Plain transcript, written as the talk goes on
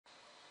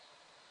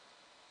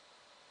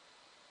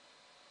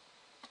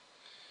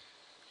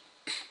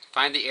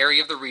Find the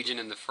area of the region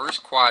in the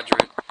first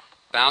quadrant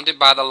bounded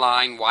by the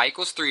line y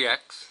equals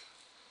 3x,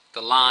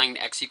 the line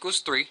x equals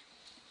 3,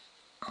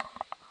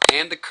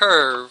 and the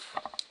curve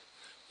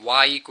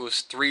y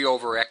equals 3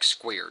 over x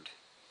squared.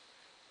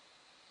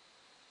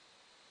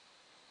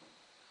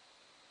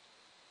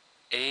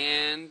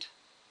 And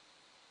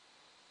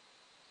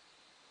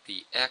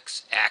the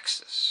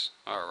x-axis.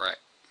 Alright.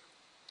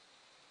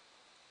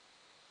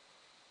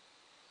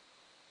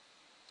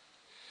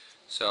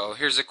 So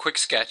here's a quick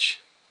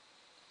sketch.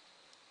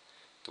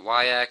 The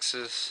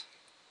y-axis,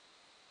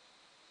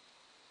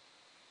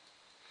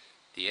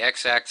 the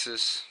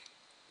x-axis.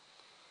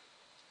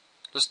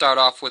 Let's start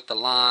off with the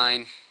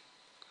line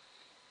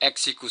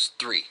x equals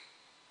 3.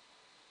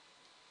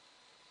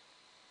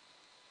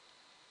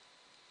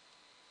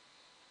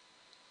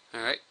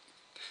 Alright,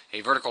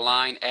 a vertical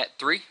line at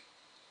 3.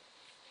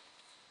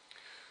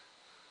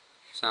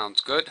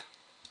 Sounds good.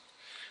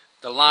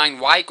 The line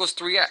y equals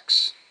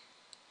 3x.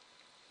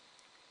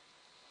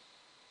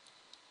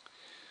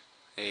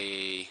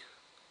 A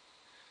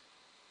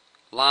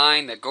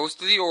line that goes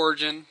to the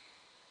origin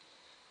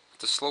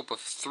with a slope of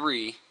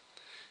 3,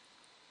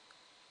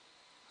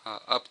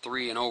 up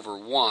 3 and over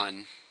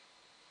 1.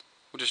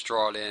 We'll just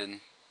draw it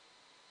in,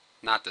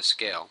 not the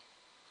scale.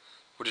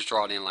 We'll just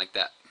draw it in like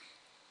that.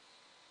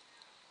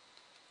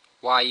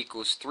 Y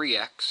equals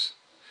 3x.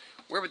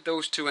 Where would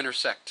those two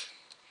intersect?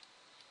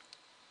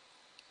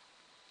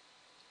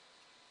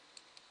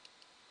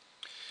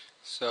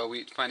 So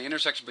we find the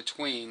intersection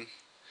between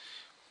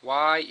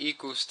y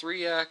equals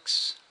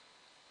 3x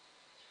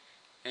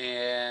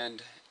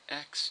and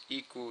x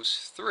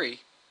equals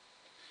 3.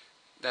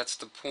 That's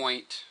the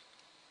point.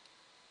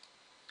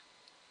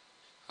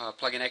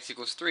 Plug in x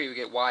equals 3, we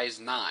get y is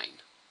 9.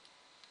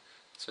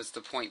 So it's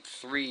the point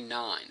 3,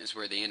 9 is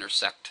where they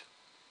intersect.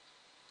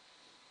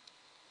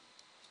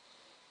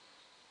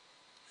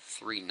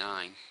 3,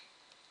 9.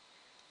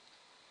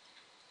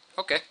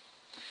 Okay.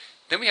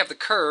 Then we have the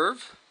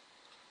curve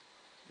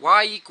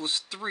y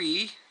equals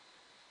 3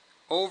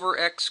 over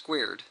x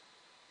squared.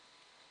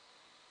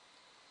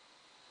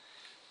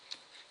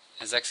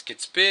 As x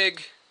gets big,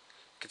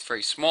 it gets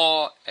very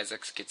small. As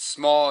x gets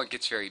small, it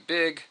gets very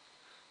big.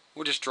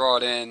 We'll just draw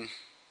it in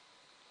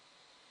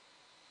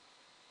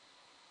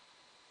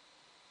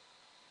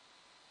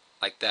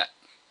like that.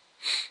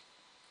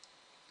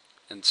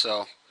 And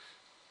so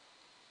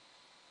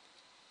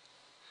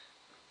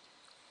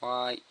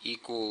y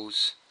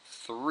equals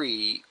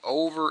 3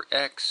 over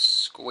x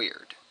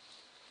squared.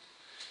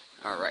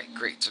 Alright,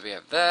 great. So we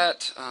have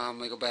that. Let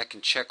me go back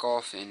and check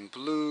off in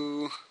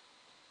blue.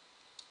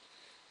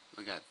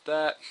 We got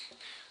that.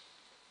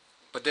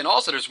 But then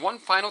also there's one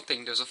final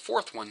thing. There's a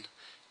fourth one.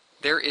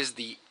 There is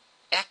the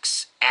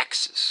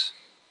x-axis.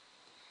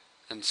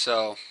 And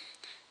so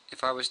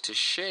if I was to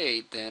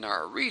shade then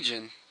our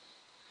region,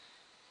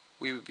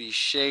 we would be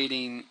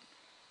shading,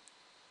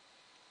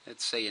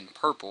 let's say in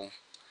purple,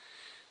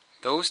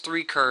 those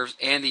three curves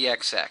and the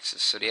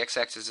x-axis. So the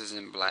x-axis is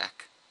in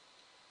black.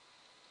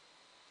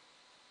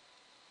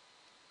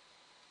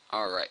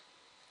 Alright.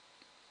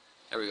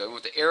 There we go. We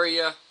want the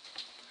area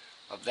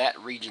of that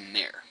region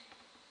there.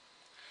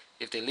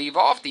 If they leave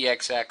off the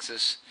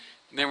x-axis,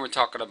 then we're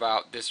talking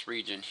about this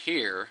region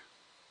here.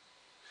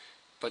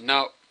 But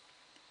no,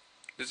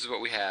 this is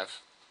what we have.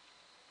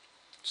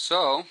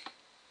 So,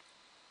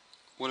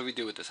 what do we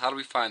do with this? How do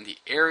we find the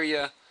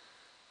area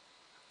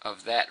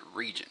of that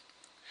region?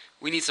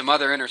 We need some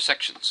other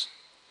intersections.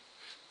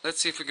 Let's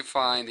see if we can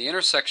find the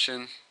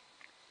intersection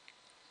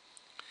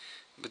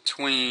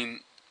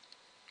between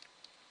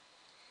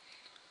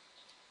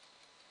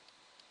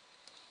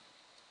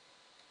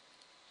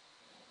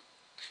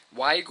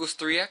y equals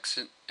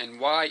 3x and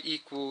y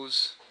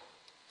equals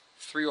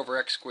 3 over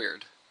x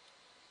squared.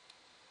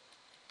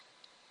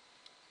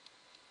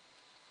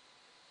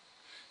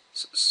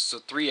 So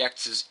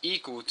 3x is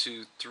equal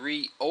to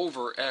 3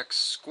 over x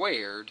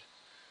squared.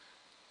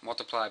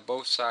 Multiply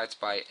both sides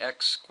by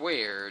x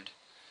squared.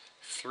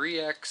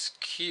 3x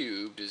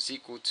cubed is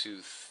equal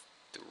to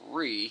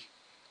 3,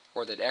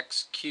 or that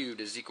x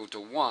cubed is equal to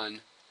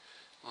 1.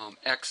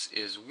 X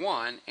is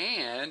 1,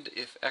 and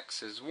if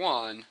x is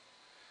 1,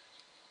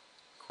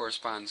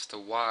 corresponds to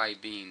y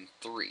being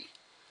 3.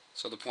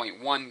 So the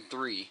point 1,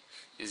 3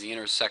 is the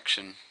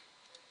intersection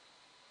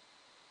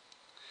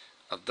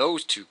of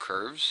those two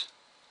curves.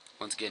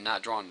 Once again,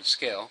 not drawn to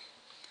scale.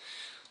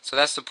 So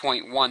that's the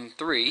point 1,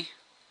 3.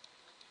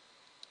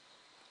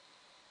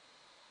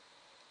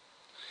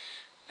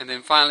 And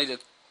then finally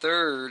the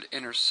third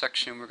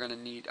intersection we're going to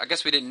need. I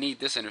guess we didn't need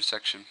this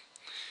intersection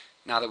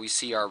now that we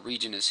see our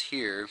region is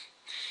here.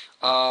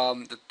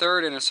 The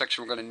third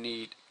intersection we're going to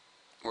need,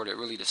 or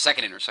really the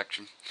second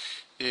intersection,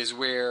 is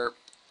where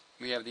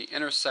we have the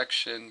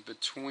intersection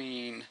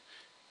between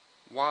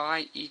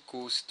y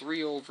equals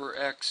 3 over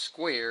x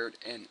squared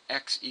and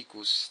x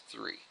equals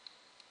 3.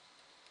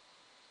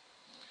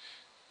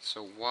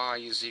 So y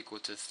is equal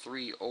to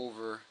 3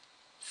 over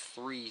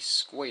 3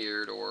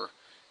 squared, or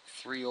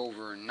 3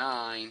 over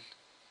 9,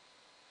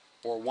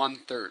 or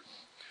 1/3.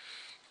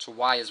 So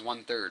y is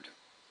 1/3.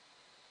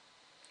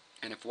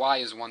 And if y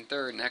is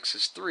 1/3 and x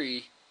is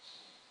 3,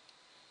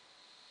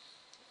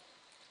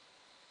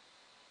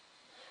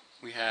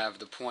 we have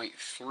the point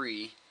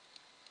 3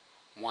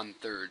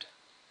 1/3.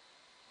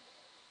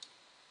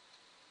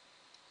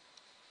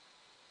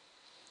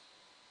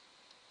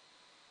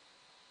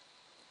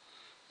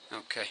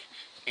 Okay,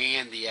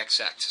 and the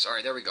x-axis.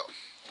 Alright, there we go.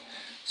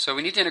 So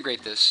we need to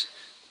integrate this,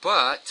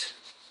 but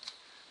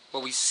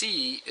what we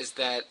see is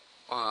that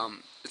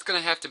it's going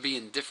to have to be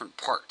in different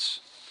parts.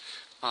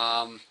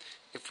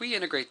 If we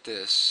integrate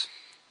this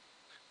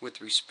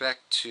with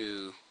respect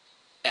to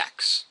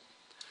x,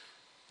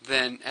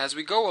 then as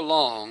we go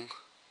along,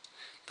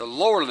 the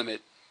lower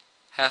limit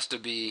has to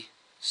be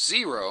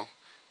 0,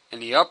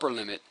 and the upper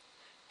limit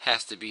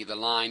has to be the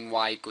line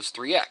y equals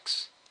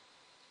 3x.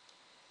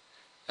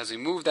 As we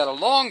move that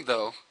along,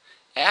 though,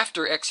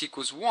 after x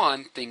equals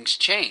 1, things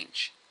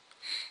change.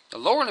 The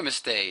lower limit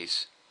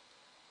stays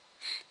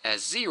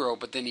as 0,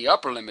 but then the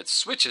upper limit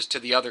switches to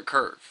the other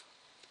curve.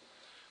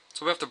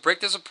 So we have to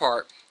break this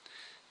apart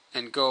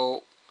and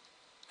go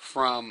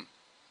from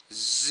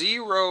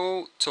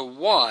 0 to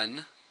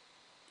 1,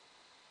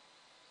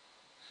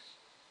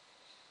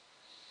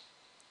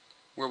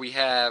 where we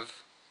have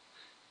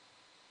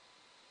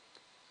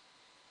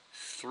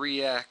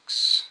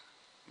 3x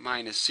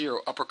minus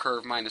 0, upper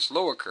curve minus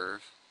lower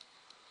curve,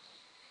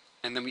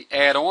 and then we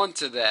add on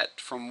to that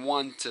from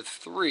 1 to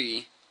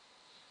 3,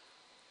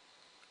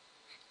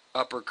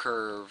 upper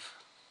curve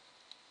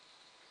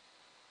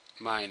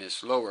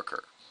minus lower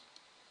curve.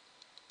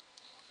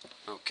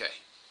 Okay.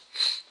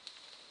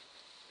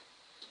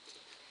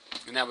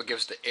 And that would give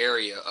us the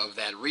area of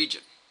that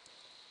region.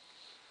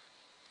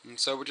 And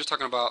so we're just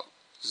talking about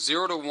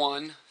 0 to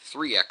 1,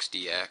 3x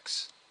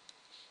dx,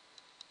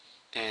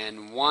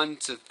 and 1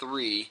 to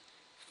 3,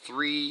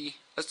 3,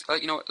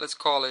 let's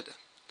call it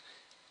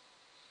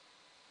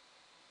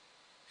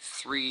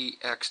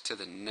 3x to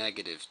the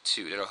negative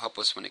 2. That'll help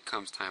us when it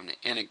comes time to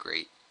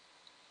integrate,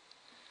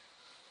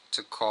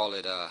 to call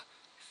it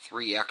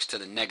 3x to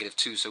the negative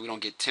 2, so we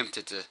don't get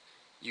tempted to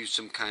use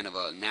some kind of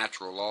a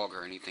natural log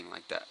or anything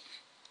like that.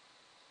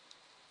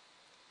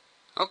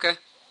 Okay,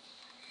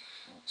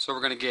 so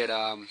we're going to get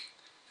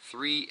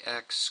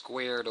 3x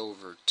squared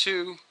over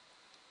 2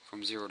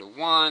 from 0 to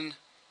 1,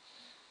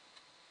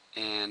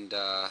 and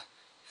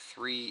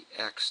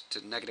 3x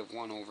to negative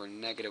 1 over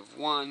negative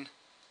 1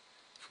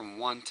 from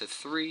 1 to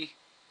 3.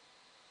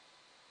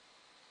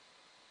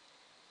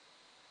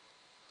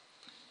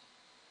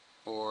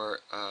 Or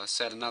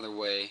said another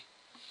way,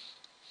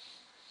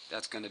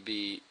 that's going to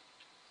be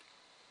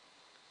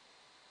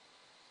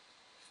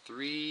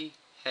 3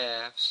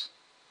 halves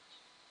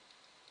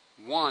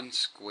 1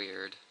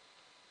 squared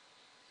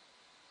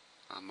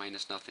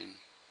minus nothing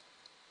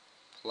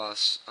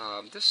plus,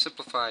 this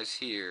simplifies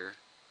here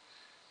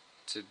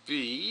to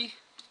be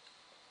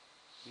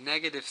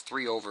negative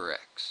 3 over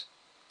x.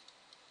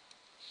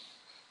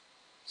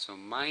 So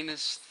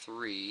minus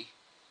 3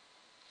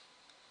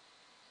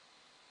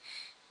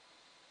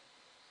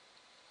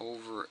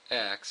 over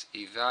x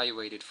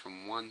evaluated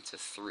from 1 to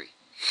 3.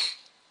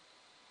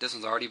 This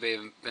one's already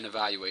been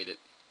evaluated,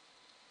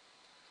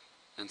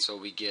 and so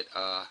we get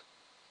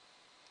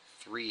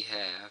 3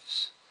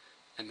 halves,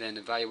 and then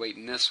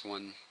evaluating this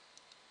one,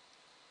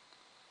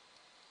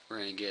 we're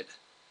going to get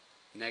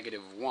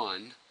negative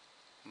 1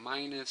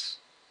 minus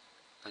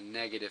a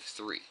negative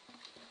 3.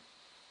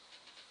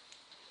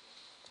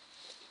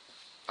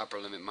 Upper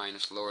limit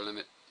minus lower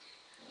limit.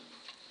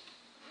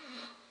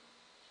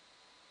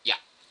 Yeah,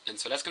 and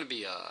so that's going to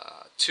be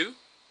 2.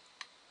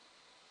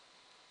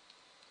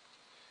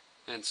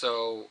 And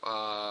so,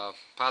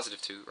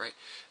 positive 2, right?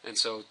 And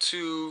so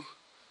 2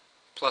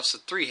 plus the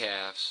 3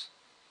 halves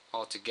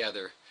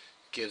altogether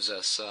gives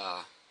us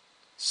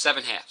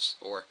 7 halves,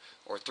 or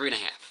 3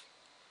 1/2,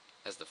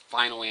 as the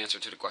final answer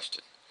to the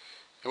question.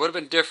 It would have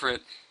been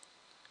different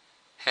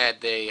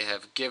had they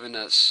have given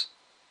us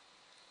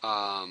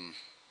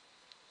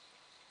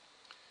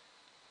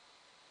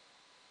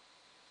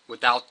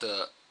without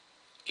the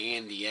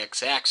and the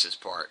x-axis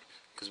part,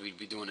 because we'd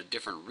be doing a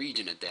different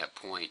region at that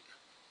point.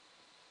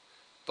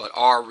 But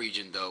our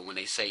region, though, when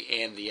they say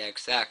and the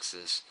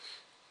x-axis,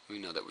 we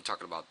know that we're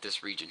talking about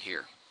this region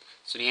here.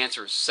 So the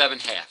answer is 7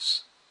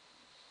 halves.